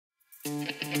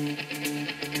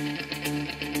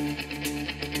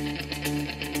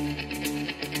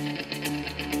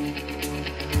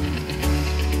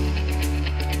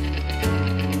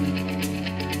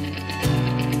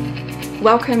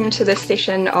Welcome to this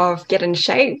session of Get in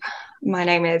Shape. My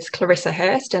name is Clarissa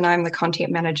Hirst and I'm the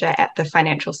Content Manager at the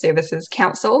Financial Services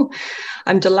Council.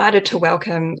 I'm delighted to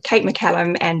welcome Kate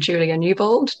McCallum and Julia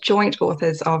Newbould, joint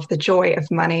authors of The Joy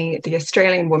of Money, the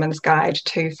Australian Women's Guide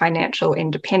to Financial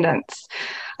Independence,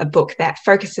 a book that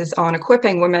focuses on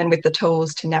equipping women with the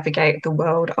tools to navigate the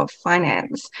world of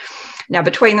finance. Now,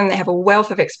 between them, they have a wealth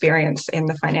of experience in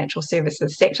the financial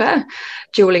services sector.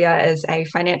 Julia is a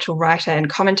financial writer and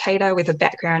commentator with a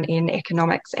background in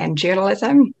economics and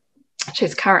journalism.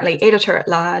 She's currently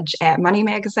editor-at-large at Money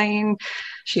magazine.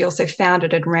 She also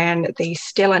founded and ran the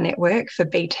Stellar Network for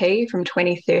BT from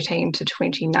 2013 to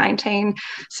 2019,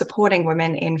 supporting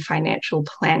women in financial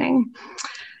planning.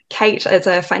 Kate is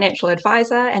a financial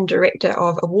advisor and director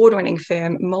of award-winning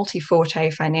firm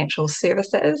Multiforte Financial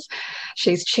Services.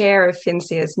 She's chair of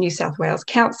FinCER's New South Wales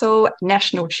Council,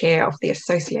 national chair of the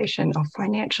Association of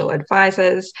Financial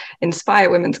Advisors, Inspire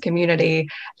Women's Community,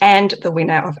 and the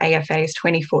winner of AFA's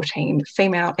 2014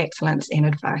 Female Excellence in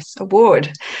Advice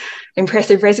Award.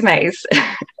 Impressive resumes.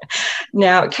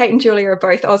 Now, Kate and Julia are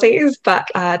both Aussies, but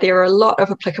there are a lot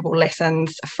of applicable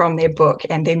lessons from their book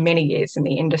and their many years in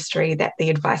the industry that the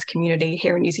advice community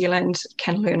here in New Zealand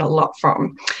can learn a lot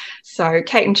from. So,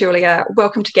 Kate and Julia,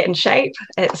 welcome to Get in Shape.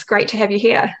 It's great to have you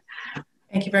here.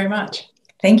 Thank you very much.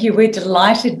 Thank you. We're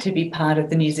delighted to be part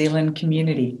of the New Zealand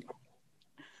community.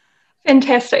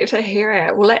 Fantastic to hear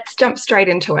it. Well, let's jump straight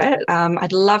into it.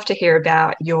 I'd love to hear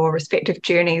about your respective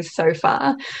journeys so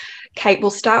far. Kate,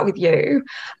 we'll start with you.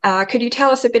 Could you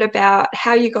tell us a bit about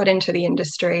how you got into the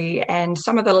industry and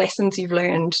some of the lessons you've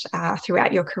learned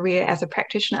throughout your career as a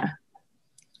practitioner?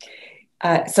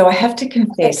 So I have to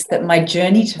confess that my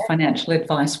journey to financial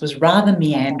advice was rather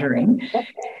meandering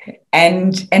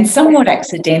and somewhat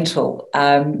accidental,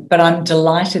 but I'm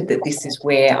delighted that this is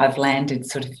where I've landed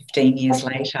sort of 15 years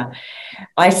later.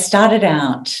 I started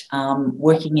out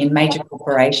working in major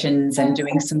corporations and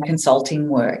doing some consulting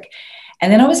work.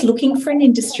 And then I was looking for an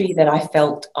industry that I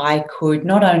felt I could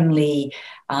not only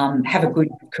have a good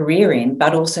career in,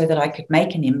 but also that I could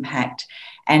make an impact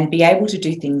and be able to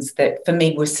do things that for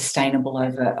me were sustainable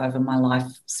over my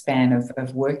lifespan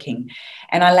of working.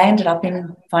 And I landed up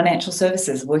in financial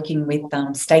services working with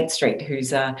State Street,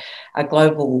 who's a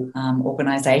global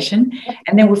organisation.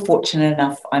 And then we're fortunate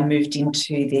enough, I moved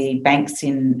into the banks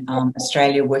in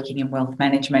Australia working in wealth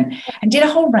management and did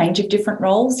a whole range of different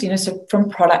roles, so from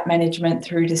product management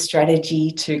through to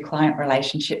strategy to client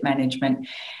relationship management,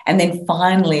 and then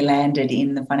finally landed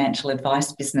in the financial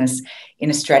advice business in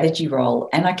a strategy role.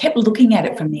 And I kept looking at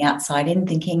it from the outside in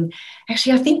thinking,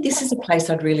 actually, I think this is a place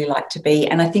I'd really like to be.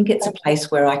 And I think it's a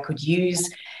place where I could use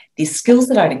the skills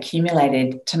that I'd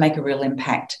accumulated to make a real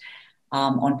impact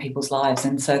on people's lives.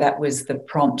 And so that was the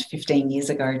prompt 15 years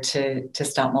ago to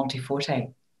start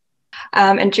Multiforte.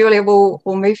 And Julia, we'll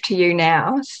move to you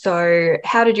now. So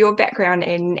how did your background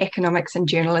in economics and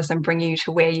journalism bring you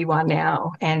to where you are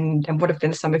now? And what have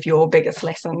been some of your biggest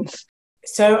lessons?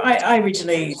 So I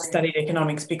originally studied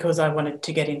economics because I wanted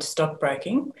to get into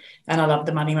stockbroking and I love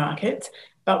the money markets.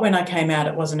 But when I came out,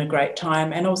 it wasn't a great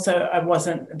time. And also I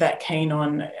wasn't that keen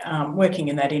on working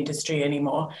in that industry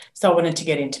anymore. So I wanted to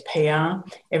get into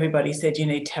PR. Everybody said you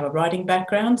need to have a writing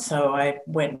background. So I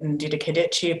went and did a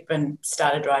cadetship and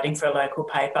started writing for a local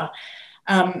paper.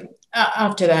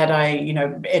 After that, I,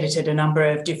 edited a number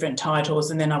of different titles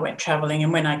and then I went travelling.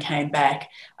 And when I came back,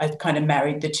 I kind of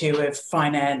married the two of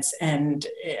finance and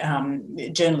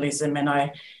journalism, and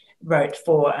I wrote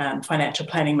for Financial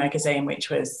Planning magazine, which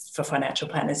was for financial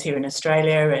planners here in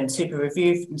Australia, and Super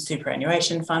Review from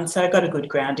Superannuation Fund. So I got a good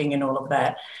grounding in all of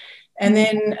that. And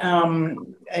then,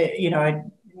 I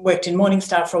worked in Morning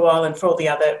Star for a while and for all the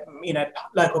other,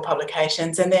 local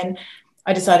publications. And then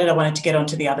I decided I wanted to get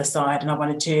onto the other side and I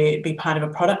wanted to be part of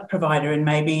a product provider and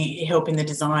maybe help in the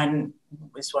design,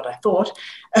 was what I thought,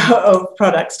 of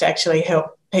products to actually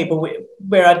help people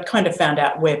where I'd kind of found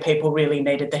out where people really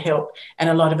needed the help.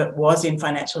 And a lot of it was in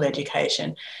financial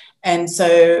education. And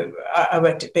so I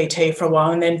worked at BT for a while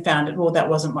and then found that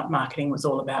wasn't what marketing was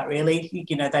all about, really.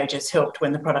 They just helped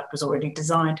when the product was already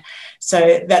designed.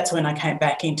 So that's when I came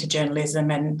back into journalism,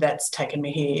 and that's taken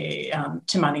me here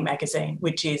to Money magazine,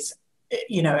 which is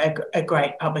a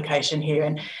great publication here,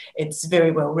 and it's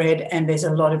very well read and there's a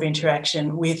lot of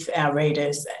interaction with our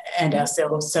readers and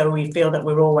ourselves, so we feel that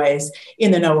we're always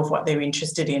in the know of what they're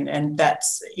interested in, and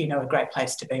that's a great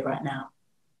place to be right now.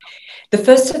 The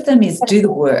first of them is do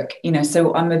the work,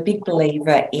 so I'm a big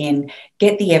believer in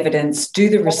get the evidence, do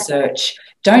the research,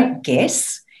 don't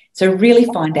guess. So really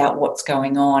find out what's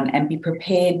going on and be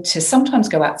prepared to sometimes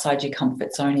go outside your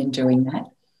comfort zone in doing that.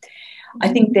 I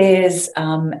think there's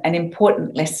an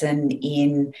important lesson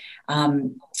in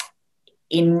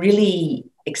really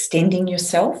extending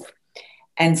yourself.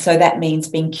 And so that means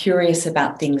being curious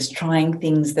about things, trying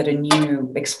things that are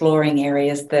new, exploring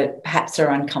areas that perhaps are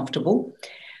uncomfortable,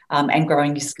 and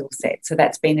growing your skill set. So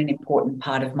that's been an important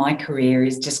part of my career,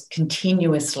 is just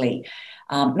continuously,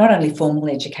 not only formal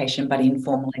education, but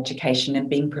informal education, and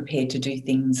being prepared to do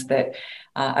things that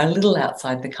are a little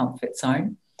outside the comfort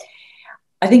zone.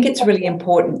 I think it's really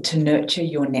important to nurture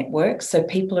your network. So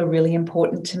people are really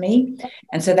important to me.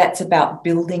 And so that's about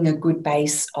building a good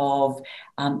base of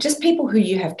just people who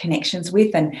you have connections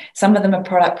with. And some of them are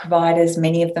product providers,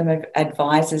 many of them are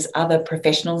advisors, other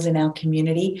professionals in our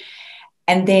community.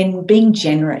 And then being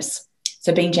generous.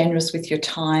 So being generous with your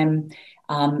time,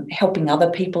 helping other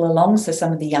people along. So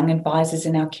some of the young advisors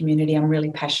in our community, I'm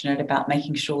really passionate about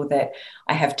making sure that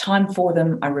I have time for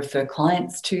them. I refer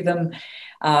clients to them.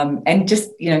 And just,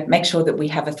 make sure that we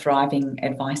have a thriving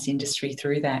advice industry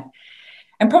through that.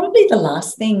 And probably the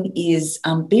last thing is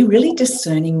be really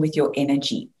discerning with your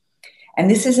energy. And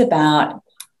this is about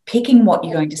picking what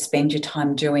you're going to spend your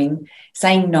time doing,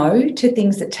 saying no to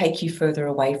things that take you further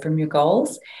away from your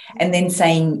goals, and then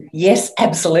saying yes,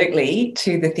 absolutely,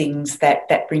 to the things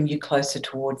that bring you closer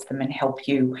towards them and help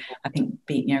you, I think,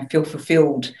 feel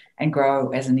fulfilled and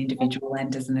grow as an individual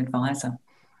and as an advisor.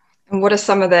 And what are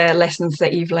some of the lessons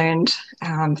that you've learned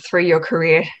through your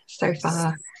career so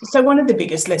far? So one of the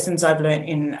biggest lessons I've learned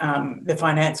in the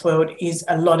finance world is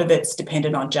a lot of it's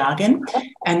dependent on jargon,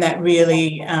 and that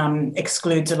really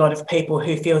excludes a lot of people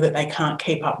who feel that they can't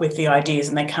keep up with the ideas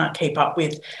and they can't keep up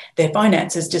with their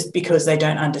finances just because they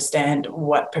don't understand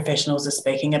what professionals are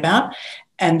speaking about.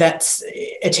 And that's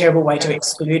a terrible way to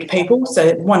exclude people.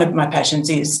 So one of my passions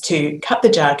is to cut the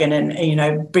jargon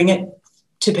and, bring it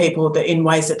to people that in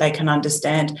ways that they can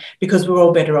understand, because we're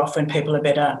all better off when people are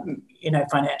better,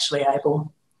 financially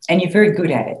able. And you're very good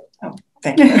at it. Oh,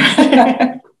 thank you.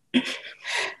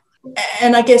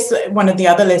 And I guess one of the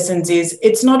other lessons is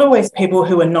it's not always people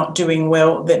who are not doing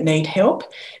well that need help.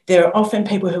 There are often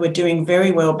people who are doing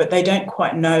very well, but they don't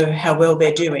quite know how well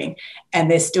they're doing, and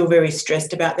they're still very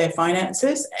stressed about their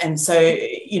finances. And so,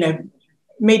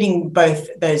 meeting both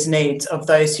those needs of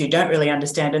those who don't really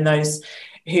understand and those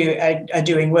who are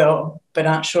doing well but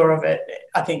aren't sure of it,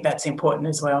 I think that's important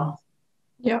as well.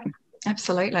 Yeah,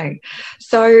 absolutely.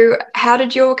 So how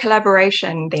did your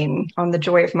collaboration then on The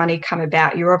Joy of Money come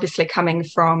about? You're obviously coming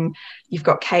from, you've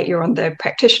got Kate, you're on the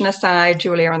practitioner side,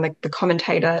 Julia on the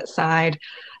commentator side.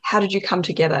 How did you come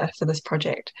together for this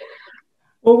project?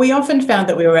 Well, we often found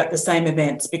that we were at the same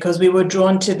events because we were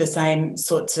drawn to the same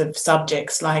sorts of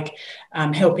subjects, like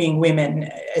helping women,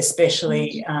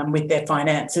 especially with their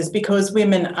finances, because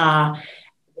women are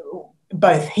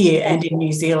both here and in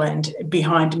New Zealand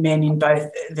behind men in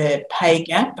both the pay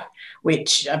gap,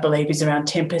 which I believe is around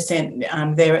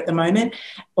 10% there at the moment.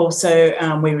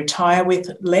 Also, we retire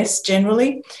with less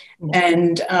generally,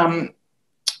 and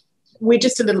we're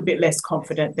just a little bit less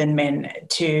confident than men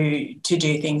to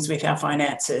do things with our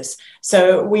finances.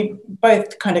 So we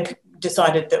both kind of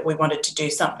decided that we wanted to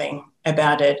do something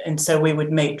about it. And so we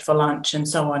would meet for lunch and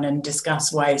so on and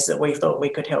discuss ways that we thought we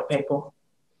could help people.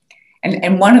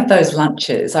 And one of those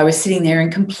lunches, I was sitting there in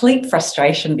complete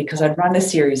frustration because I'd run a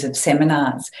series of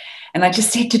seminars. And I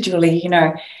just said to Julie,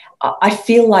 I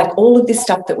feel like all of this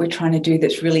stuff that we're trying to do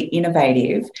that's really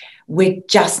innovative, we're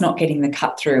just not getting the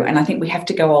cut through. And I think we have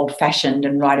to go old-fashioned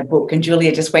and write a book. And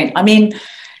Julia just went, I'm in.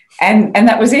 And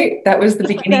that was it. That was the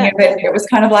beginning of it. It was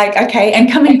kind of like, okay.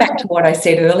 And coming back to what I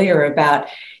said earlier about,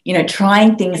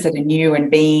 trying things that are new and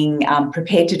being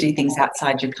prepared to do things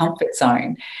outside your comfort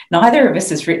zone. Neither of us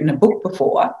has written a book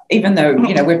before, even though,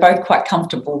 we're both quite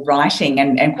comfortable writing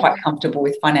and quite comfortable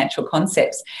with financial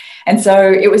concepts. And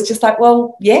so it was just like,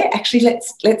 well, yeah, actually,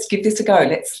 let's give this a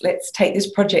go. Let's take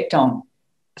this project on.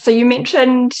 So you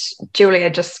mentioned, Julia,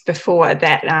 just before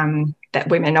that that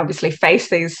women obviously face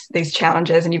these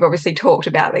challenges, and you've obviously talked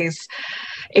about these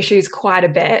issues quite a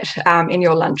bit in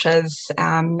your lunches,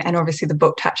 and obviously the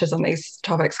book touches on these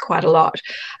topics quite a lot.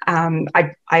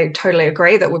 I totally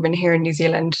agree that women here in New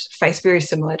Zealand face very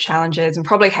similar challenges and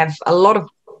probably have a lot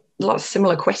of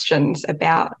similar questions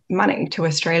about money to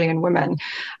Australian women.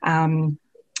 And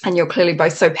you're clearly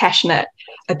both so passionate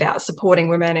about supporting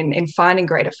women and finding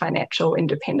greater financial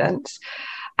independence.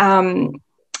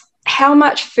 How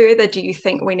much further do you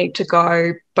think we need to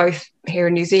go, both here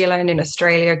in New Zealand, in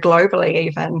Australia, globally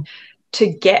even, to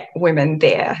get women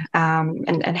there?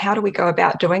 And how do we go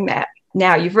about doing that?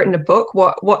 Now, you've written a book.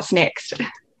 What's next?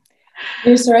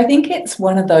 Yeah, so I think it's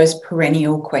one of those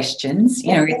perennial questions.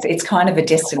 You know, it's kind of a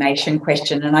destination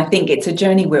question, and I think it's a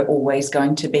journey we're always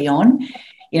going to be on.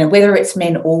 You know, whether it's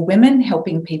men or women,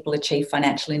 helping people achieve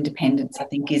financial independence, I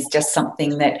think is just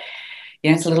something that, you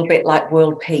know, it's a little bit like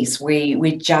world peace.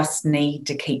 We just need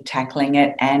to keep tackling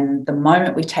it, and the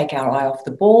moment we take our eye off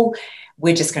the ball,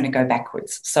 we're just going to go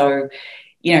backwards. So,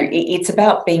 you know, it's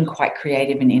about being quite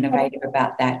creative and innovative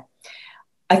about that.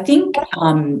 I think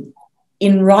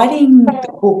in writing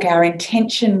the book, our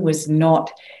intention was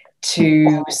not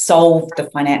to solve the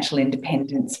financial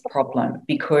independence problem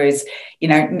because, you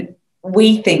know,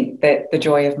 we think that The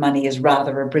Joy of Money is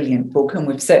rather a brilliant book, and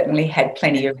we've certainly had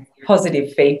plenty of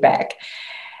positive feedback.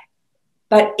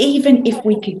 But even if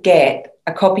we could get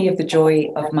a copy of The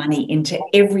Joy of Money into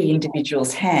every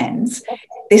individual's hands,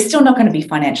 they're still not going to be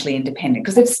financially independent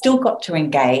because they've still got to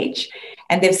engage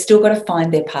and they've still got to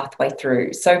find their pathway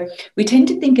through. So we tend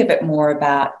to think of it more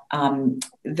about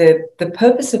the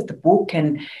purpose of the book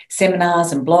and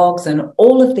seminars and blogs and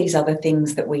all of these other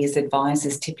things that we as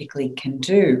advisors typically can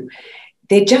do.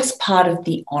 They're just part of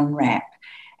the on-ramp.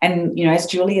 And, you know, as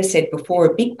Julia said before,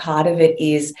 a big part of it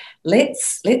is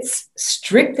let's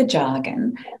strip the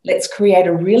jargon. Let's create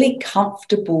a really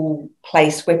comfortable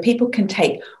place where people can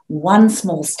take one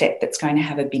small step that's going to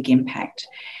have a big impact.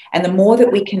 And the more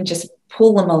that we can just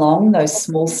pull them along those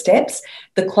small steps,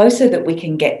 the closer that we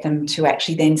can get them to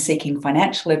actually then seeking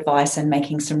financial advice and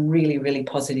making some really, really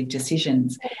positive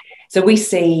decisions. So we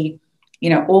see, you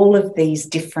know, all of these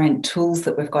different tools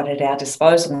that we've got at our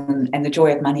disposal, and The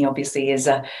Joy of Money obviously is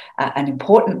an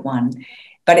important one,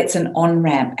 but it's an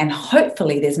on-ramp, and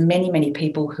hopefully there's many, many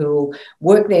people who will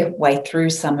work their way through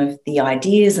some of the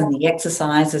ideas and the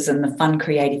exercises and the fun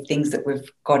creative things that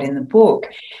we've got in the book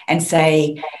and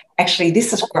say, actually,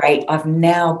 this is great. I've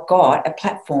now got a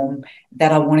platform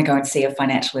that I want to go and see a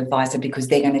financial advisor because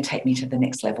they're going to take me to the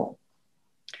next level.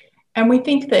 And we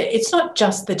think that it's not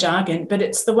just the jargon, but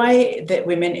it's the way that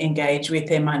women engage with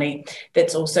their money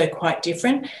that's also quite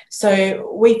different. So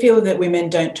we feel that women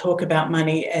don't talk about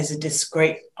money as a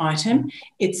discrete item.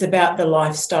 It's about the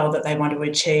lifestyle that they want to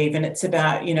achieve, and it's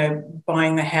about, you know,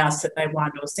 buying the house that they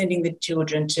want, or sending the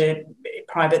children to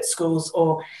private schools,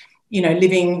 or, you know,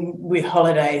 living with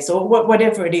holidays, or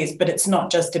whatever it is, but it's not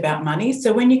just about money.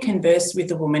 So when you converse with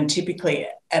a woman typically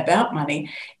about money,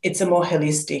 it's a more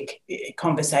holistic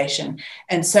conversation.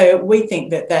 And so we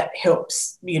think that that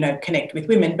helps, you know, connect with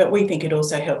women, but we think it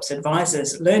also helps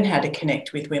advisors learn how to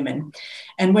connect with women.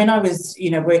 And when I was, you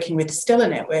know, working with Stella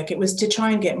Network, it was to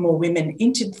try and get more women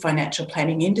into the financial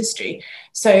planning industry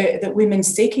so that women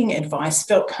seeking advice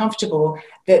felt comfortable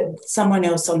that someone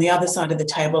else on the other side of the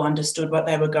table understood what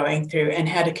they were going through and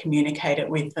how to communicate it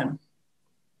with them.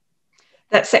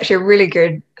 That's actually a really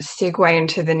good segue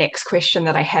into the next question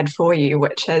that I had for you,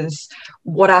 which is,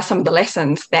 what are some of the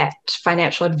lessons that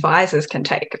financial advisors can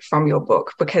take from your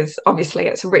book? Because obviously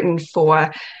it's written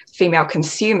for female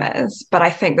consumers, but I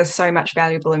think there's so much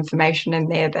valuable information in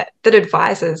there that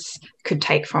advisors could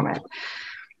take from it.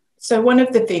 So one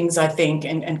of the things I think,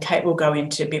 and Kate will go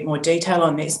into a bit more detail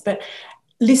on this, but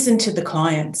listen to the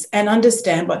clients and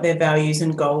understand what their values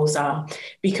and goals are.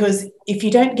 Because if you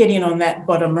don't get in on that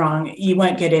bottom rung, you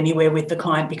won't get anywhere with the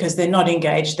client because they're not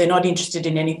engaged. They're not interested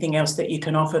in anything else that you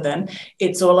can offer them.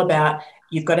 It's all about,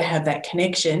 you've got to have that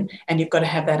connection and you've got to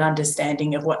have that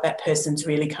understanding of what that person's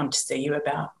really come to see you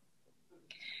about.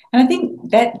 And I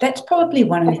think that's probably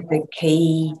one of the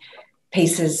key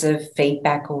pieces of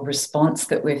feedback or response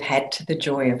that we've had to The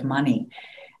Joy of Money.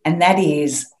 And that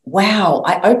is, wow,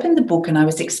 I opened the book and I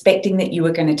was expecting that you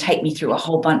were going to take me through a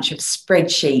whole bunch of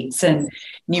spreadsheets and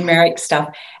numeric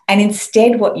stuff. And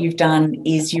instead, what you've done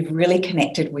is you've really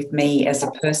connected with me as a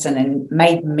person and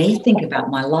made me think about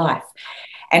my life.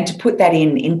 And to put that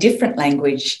in different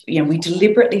language, you know, we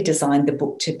deliberately designed the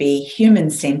book to be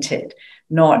human-centered,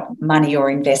 not money or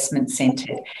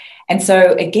investment-centered. And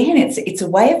so, again, it's a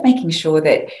way of making sure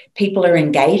that people are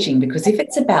engaging, because if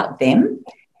it's about them,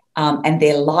 and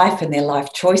their life and their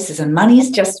life choices, and money's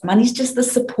just the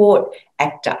support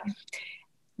actor,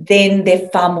 then they're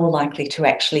far more likely to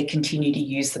actually continue to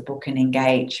use the book and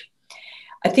engage.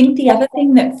 I think the other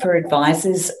thing that for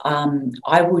advisors,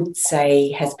 I would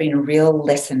say has been a real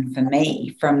lesson for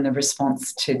me from the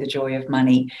response to The Joy of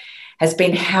Money has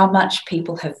been how much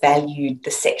people have valued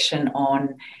the section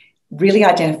on really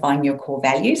identifying your core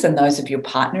values and those of your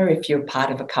partner if you're part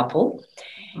of a couple,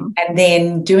 and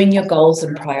then doing your goals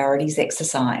and priorities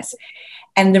exercise.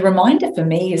 And the reminder for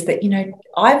me is that,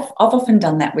 I've often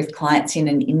done that with clients in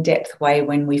an in-depth way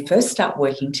when we first start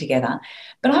working together,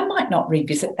 but I might not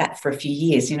revisit that for a few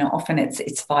years. Often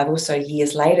it's 5 or so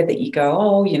years later that you go,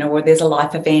 or there's a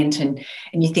life event and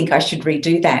you think I should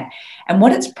redo that. And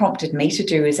what it's prompted me to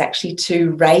do is actually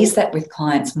to raise that with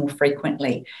clients more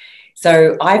frequently.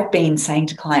 So I've been saying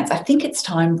to clients, I think it's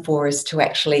time for us to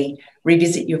actually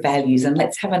revisit your values, and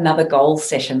let's have another goals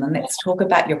session, and let's talk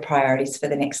about your priorities for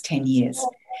the next 10 years.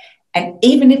 And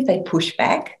even if they push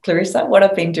back, Clarissa, what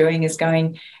I've been doing is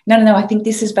going, no, I think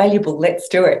this is valuable. Let's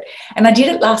do it. And I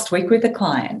did it last week with a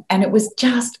client, and it was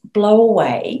just blow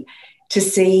away to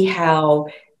see how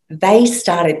they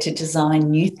started to design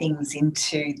new things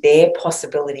into their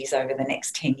possibilities over the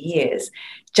next 10 years,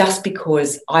 just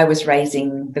because I was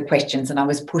raising the questions and I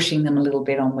was pushing them a little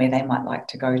bit on where they might like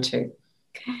to go to.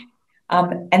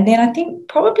 And then I think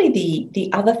probably the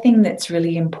other thing that's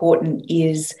really important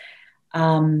is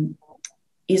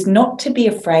not to be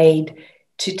afraid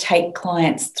to take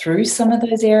clients through some of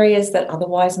those areas that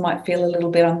otherwise might feel a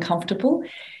little bit uncomfortable.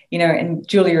 And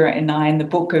Julia and I in the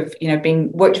book have,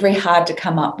 worked very hard to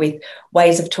come up with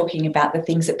ways of talking about the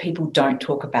things that people don't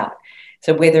talk about.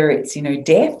 So whether it's,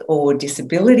 death or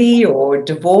disability or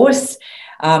divorce,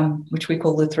 which we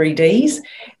call the 3 Ds,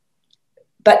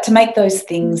 but to make those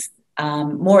things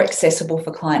more accessible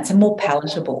for clients and more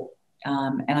palatable.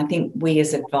 And I think we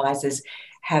as advisors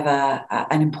have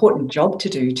an important job to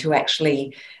do to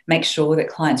actually make sure that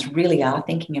clients really are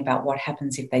thinking about what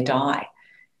happens if they die,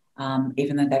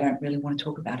 even though they don't really want to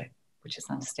talk about it, which is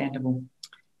understandable.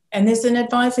 And there's an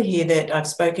advisor here that I've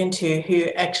spoken to who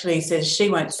actually says she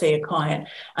won't see a client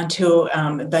until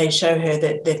they show her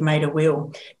that they've made a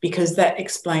will, because that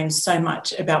explains so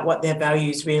much about what their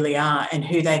values really are and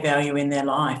who they value in their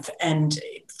life. And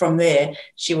from there,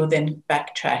 she will then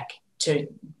backtrack to,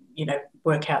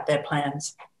 work out their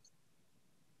plans.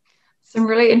 Some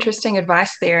really interesting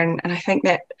advice there. And I think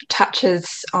that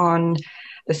touches on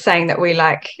the saying that we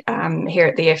like here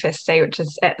at the FSC, which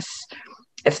is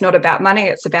it's not about money,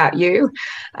 it's about you.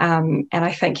 And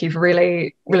I think you've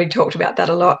really, really talked about that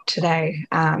a lot today,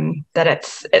 that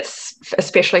it's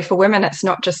especially for women, it's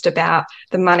not just about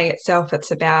the money itself, it's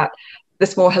about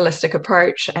this more holistic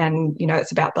approach, and,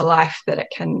 it's about the life that it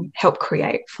can help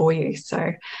create for you.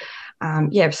 So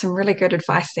some really good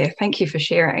advice there. Thank you for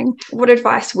sharing. What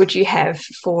advice would you have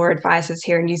for advisors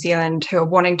here in New Zealand who are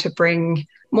wanting to bring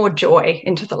more joy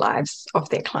into the lives of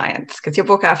their clients? Because your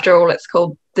book, after all, it's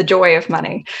called The Joy of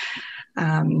Money.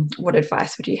 What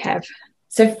advice would you have?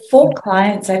 So for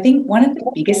clients, I think one of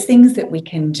the biggest things that we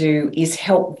can do is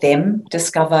help them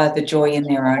discover the joy in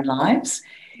their own lives.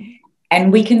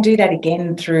 And we can do that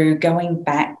again through going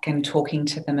back and talking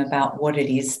to them about what it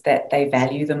is that they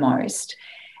value the most,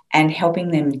 and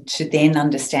helping them to then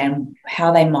understand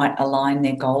how they might align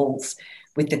their goals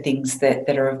with the things that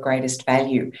are of greatest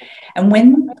value. And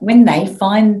when they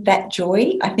find that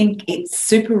joy, I think it's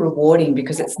super rewarding,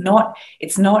 because it's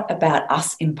not about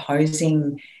us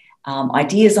imposing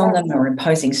ideas on them or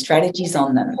imposing strategies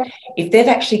on them. If they've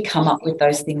actually come up with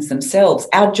those things themselves,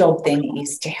 our job then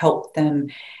is to help them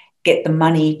get the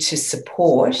money to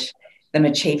support them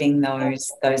achieving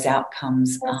those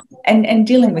outcomes, and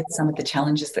dealing with some of the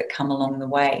challenges that come along the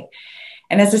way.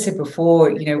 And as I said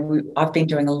before, I've been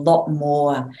doing a lot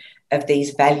more of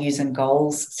these values and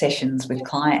goals sessions with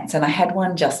clients, and I had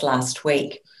one just last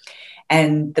week.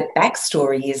 And the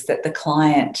backstory is that the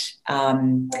client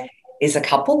is a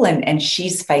couple, and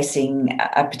she's facing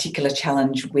a particular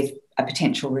challenge with a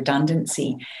potential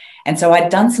redundancy. And so I'd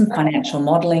done some financial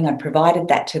modelling. I provided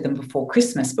that to them before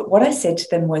Christmas. But what I said to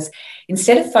them was,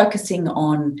 instead of focusing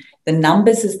on the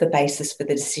numbers as the basis for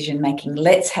the decision-making,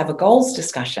 let's have a goals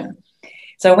discussion.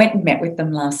 So I went and met with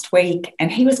them last week,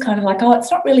 and he was kind of like, it's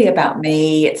not really about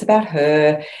me, it's about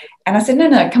her. And I said,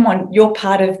 no, come on, you're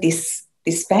part of this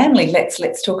family.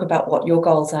 Let's talk about what your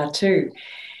goals are too.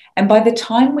 And by the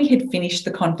time we had finished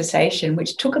the conversation,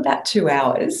 which took about 2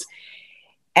 hours,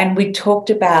 and we talked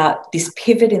about this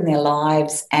pivot in their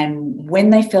lives and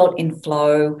when they felt in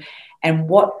flow and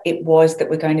what it was that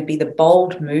were going to be the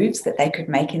bold moves that they could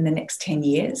make in the next 10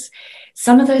 years.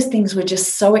 Some of those things were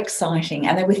just so exciting,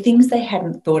 and they were things they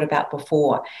hadn't thought about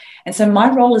before. And so my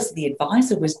role as the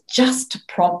advisor was just to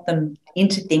prompt them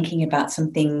into thinking about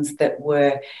some things that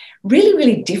were really,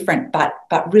 really different, but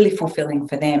really fulfilling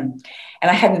for them.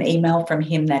 And I had an email from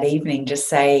him that evening just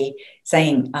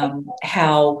saying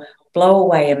how blow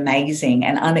away amazing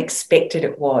and unexpected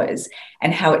it was,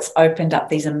 and how it's opened up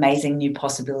these amazing new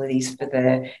possibilities for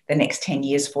the next 10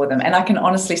 years for them. And I can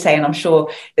honestly say, and I'm sure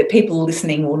that people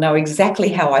listening will know exactly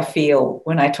how I feel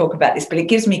when I talk about this, but it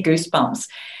gives me goosebumps,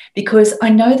 because I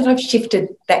know that I've shifted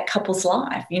that couple's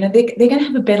life. You know, they're going to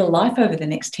have a better life over the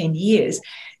next 10 years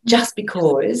just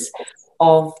because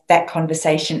of that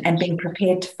conversation and being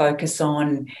prepared to focus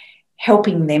on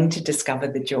helping them to discover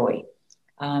the joy.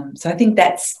 So I think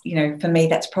that's, you know, for me,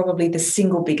 that's probably the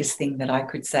single biggest thing that I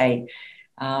could say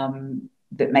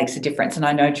that makes a difference. And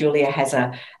I know Julia has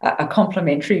a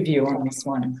complementary view on this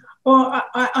one. Well,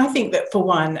 I think that, for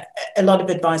one, a lot of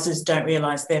advisors don't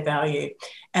realise their value,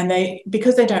 and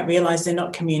because they don't realise, they're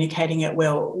not communicating it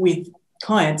well with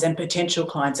clients and potential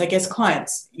clients. I guess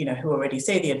clients, you know, who already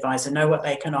see the advisor know what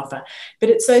they can offer,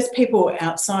 but it's those people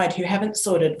outside who haven't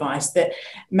sought advice, that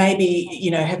maybe,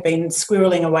 you know, have been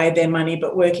squirreling away their money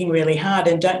but working really hard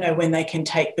and don't know when they can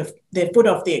take their foot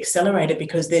off the accelerator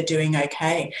because they're doing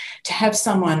okay. To have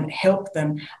someone help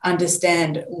them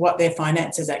understand what their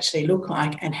finances actually look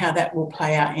like and how that will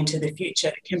play out into the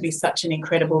future can be such an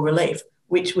incredible relief,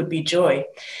 which would be joy.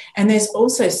 And there's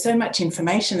also so much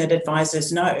information that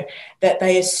advisors know that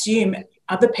they assume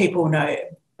other people know,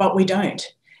 but we don't.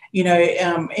 You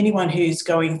know, anyone who's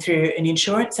going through an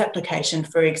insurance application,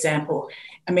 for example,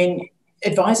 I mean,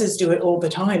 advisors do it all the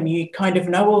time. You kind of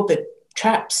know all the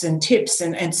traps and tips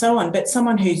and so on, but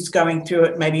someone who's going through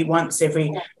it maybe once every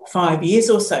 5 years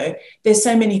or so, there's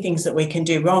so many things that we can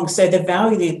do wrong. So the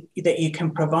value that you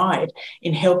can provide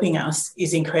in helping us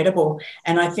is incredible.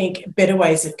 And I think better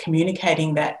ways of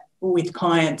communicating that with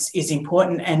clients is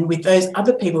important, and with those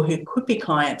other people who could be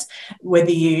clients, whether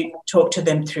you talk to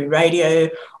them through radio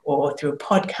or through a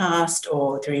podcast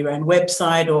or through your own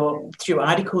website or through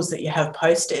articles that you have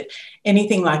posted,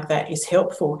 anything like that is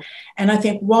helpful. And I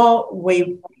think while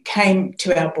we came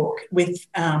to our book with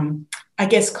I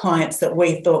guess clients that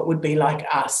we thought would be like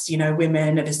us, you know,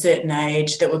 women of a certain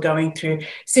age that were going through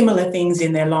similar things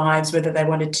in their lives, whether they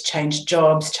wanted to change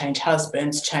jobs, change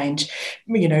husbands, change,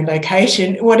 you know,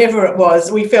 location, whatever it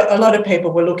was. We felt a lot of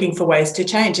people were looking for ways to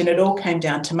change, and it all came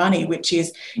down to money, which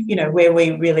is, you know, where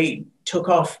we really took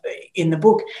off in the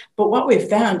book. But what we've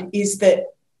found is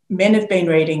that men have been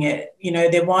reading it, you know,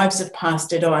 their wives have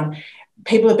passed it on.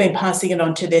 People have been passing it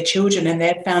on to their children and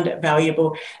they've found it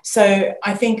valuable. So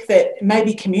I think that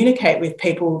maybe communicate with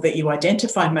people that you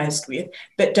identify most with,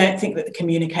 but don't think that the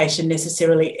communication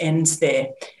necessarily ends there,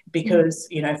 because,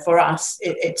 you know, for us,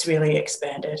 it's really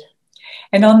expanded.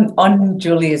 And on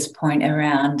Julia's point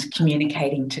around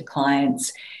communicating to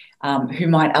clients who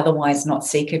might otherwise not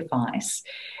seek advice,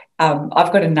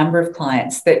 I've got a number of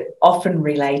clients that often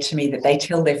relay to me that they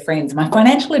tell their friends, my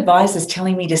financial advisor is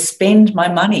telling me to spend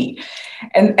my money.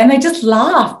 And they just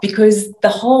laugh, because the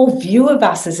whole view of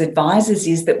us as advisors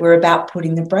is that we're about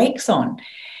putting the brakes on.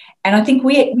 And I think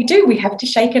we have to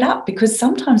shake it up, because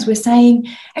sometimes we're saying,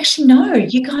 actually, no,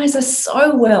 you guys are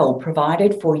so well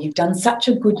provided for. You've done such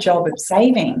a good job of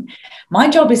saving. My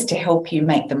job is to help you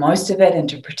make the most of it and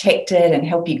to protect it and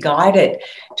help you guide it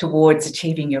towards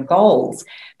achieving your goals.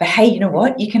 But hey, you know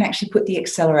what? You can actually put the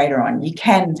accelerator on. You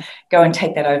can go and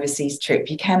take that overseas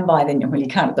trip. You can buy the, well, you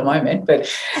can't at the moment, but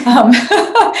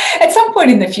at some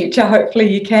point in the future,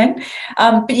 hopefully you can.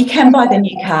 But you can buy the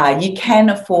new car. You can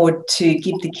afford to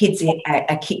give the kids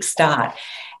a kickstart.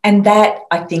 And that,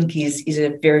 I think, is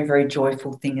a very, very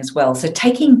joyful thing as well. So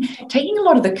taking a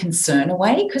lot of the concern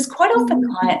away, because quite often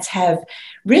clients have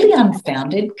really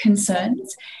unfounded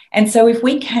concerns. And so if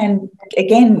we can,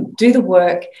 again, do the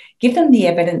work, give them the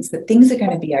evidence that things are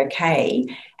going to be okay,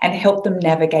 and help them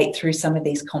navigate through some of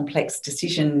these complex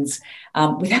decisions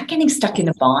without getting stuck in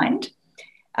a bind,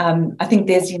 I think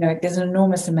there's an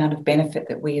enormous amount of benefit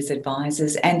that we as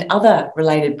advisors and other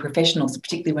related professionals,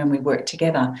 particularly when we work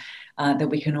together, that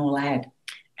we can all add.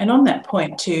 And on that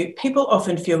point too, people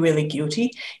often feel really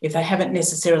guilty if they haven't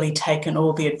necessarily taken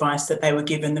all the advice that they were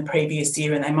given the previous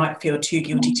year, and they might feel too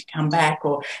guilty to come back,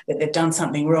 or that they've done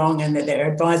something wrong and that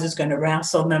their advisor's going to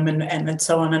rouse on them and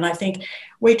so on. And I think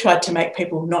we tried to make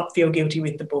people not feel guilty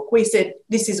with the book. We said,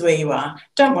 this is where you are.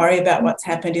 Don't worry about what's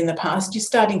happened in the past. You're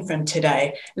starting from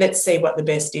today. Let's see what the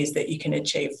best is that you can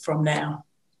achieve from now.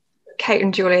 Kate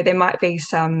and Julia, there might be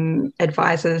some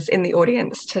advisors in the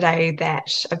audience today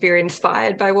that are very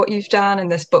inspired by what you've done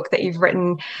and this book that you've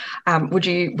written. Would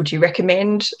you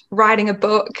recommend writing a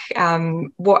book?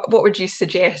 What would you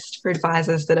suggest for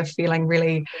advisors that are feeling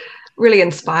really, really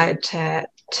inspired to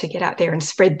get out there and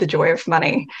spread the joy of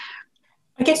money?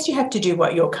 I guess you have to do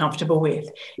what you're comfortable with.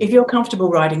 If you're comfortable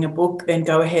writing a book, then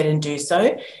go ahead and do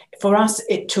so. For us,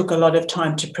 it took a lot of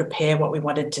time to prepare what we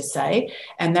wanted to say,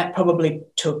 and that probably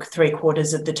took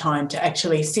 3/4 of the time to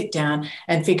actually sit down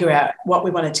and figure out what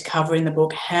we wanted to cover in the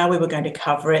book, how we were going to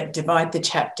cover it, divide the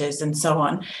chapters and so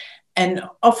on. And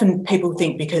often people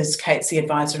think because Kate's the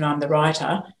advisor and I'm the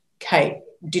writer, Kate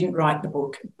didn't write the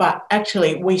book, but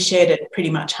actually we shared it pretty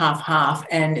much half-half,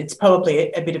 and it's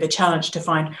probably a bit of a challenge to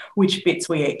find which bits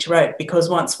we each wrote, because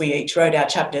once we each wrote our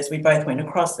chapters, we both went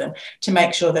across them to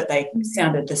make sure that they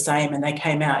sounded the same and they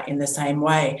came out in the same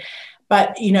way.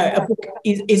 But, you know, a book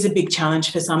is a big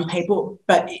challenge for some people,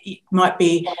 but it might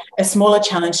be a smaller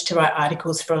challenge to write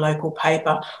articles for a local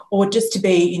paper, or just to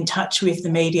be in touch with the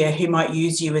media who might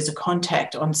use you as a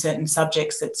contact on certain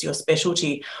subjects that's your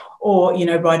specialty, or, you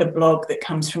know, write a blog that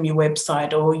comes from your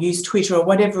website, or use Twitter, or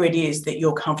whatever it is that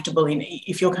you're comfortable in.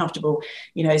 If you're comfortable,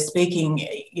 you know, speaking,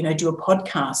 you know, do a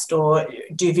podcast or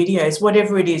do videos,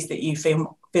 whatever it is that you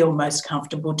feel most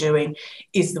comfortable doing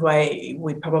is the way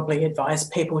we probably advise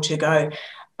people to go.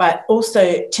 But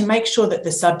also to make sure that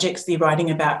the subjects that you're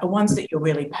writing about are ones that you're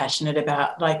really passionate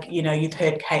about. Like, you know, you've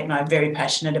heard Kate and I are very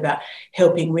passionate about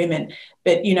helping women.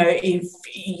 But, you know, if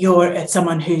you're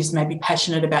someone who's maybe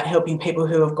passionate about helping people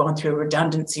who have gone through a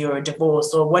redundancy or a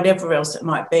divorce or whatever else it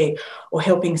might be, or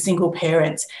helping single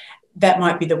parents, that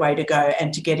might be the way to go,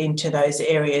 and to get into those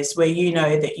areas where you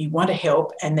know that you want to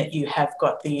help and that you have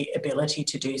got the ability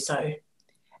to do so.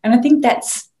 And I think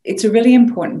it's a really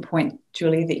important point,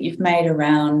 Julie, that you've made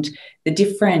around the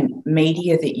different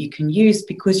media that you can use,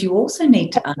 because you also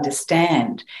need to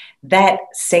understand that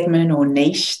segment or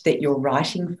niche that you're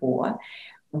writing for.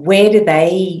 Where do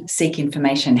they seek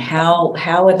information? How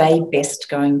are they best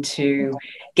going to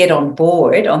get on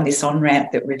board on this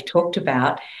on-ramp that we've talked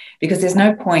about? Because there's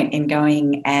no point in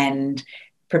going and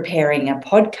preparing a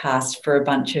podcast for a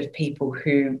bunch of people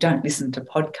who don't listen to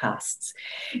podcasts.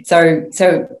 So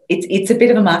it's a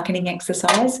bit of a marketing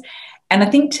exercise. And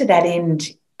I think to that end,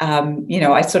 you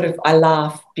know, I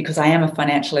laugh because I am a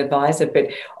financial advisor, but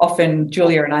often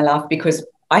Julia and I laugh because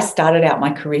I started out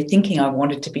my career thinking I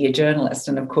wanted to be a journalist,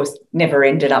 and of course never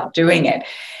ended up doing it.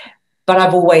 But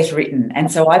I've always written.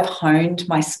 And so I've honed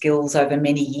my skills over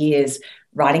many years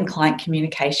writing client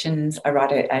communications. I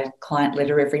write a client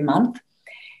letter every month.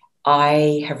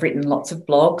 I have written lots of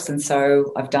blogs, and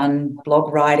so I've done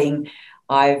blog writing.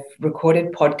 I've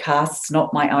recorded podcasts,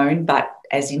 not my own, but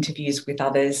as interviews with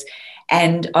others.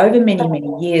 And over many,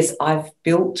 many years, I've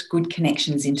built good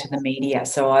connections into the media.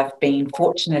 So I've been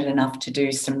fortunate enough to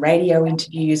do some radio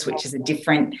interviews, which is a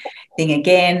different thing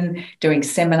again, doing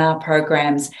seminar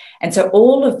programs. And so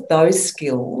all of those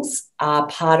skills are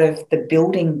part of the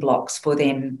building blocks for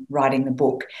then writing the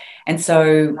book. And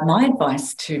so my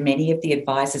advice to many of the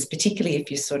advisors, particularly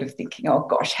if you're sort of thinking, oh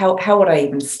gosh, how would I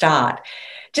even start?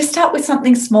 Just start with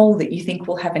something small that you think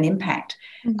will have an impact.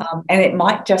 And it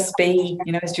might just be,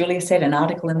 you know, as Julia said, an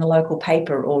article in the local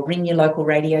paper, or ring your local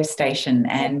radio station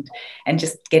and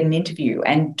just get an interview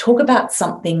and talk about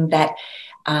something that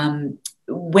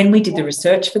when we did the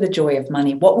research for The Joy of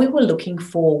Money, what we were looking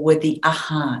for were the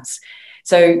ahas.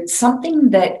 So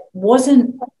something that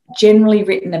wasn't generally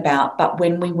written about, but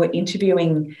when we were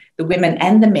interviewing the women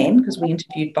and the men, because we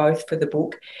interviewed both for the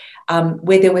book,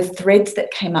 where there were threads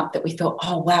that came up that we thought,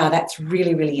 oh, wow, that's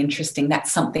really, really interesting.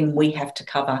 That's something we have to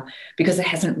cover because it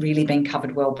hasn't really been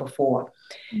covered well before.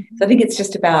 So I think it's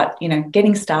just about, you know,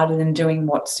 getting started and doing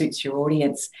what suits your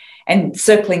audience. And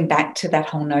circling back to that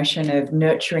whole notion of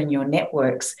nurturing your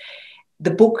networks,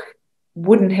 the book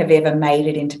wouldn't have ever made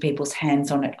it into people's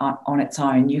hands on its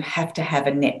own. You have to have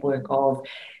a network of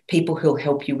people who'll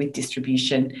help you with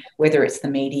distribution, whether it's the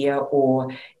media or,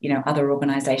 you know, other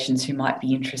organisations who might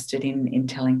be interested in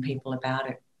telling people about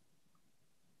it.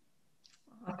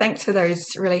 Thanks for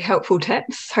those really helpful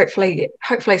tips. Hopefully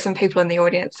some people in the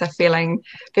audience are feeling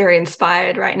very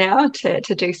inspired right now to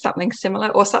do something similar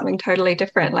or something totally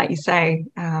different. Like you say,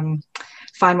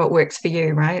 find what works for you,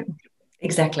 right?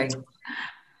 Exactly.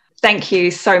 Thank you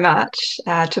so much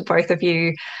to both of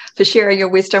you for sharing your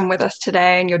wisdom with us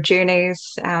today and your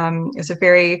journeys. It was a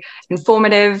very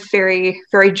informative, very,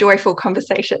 very joyful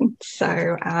conversation.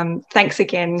 So thanks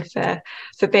again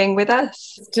for being with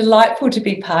us. It's delightful to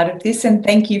be part of this, and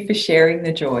thank you for sharing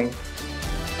the joy.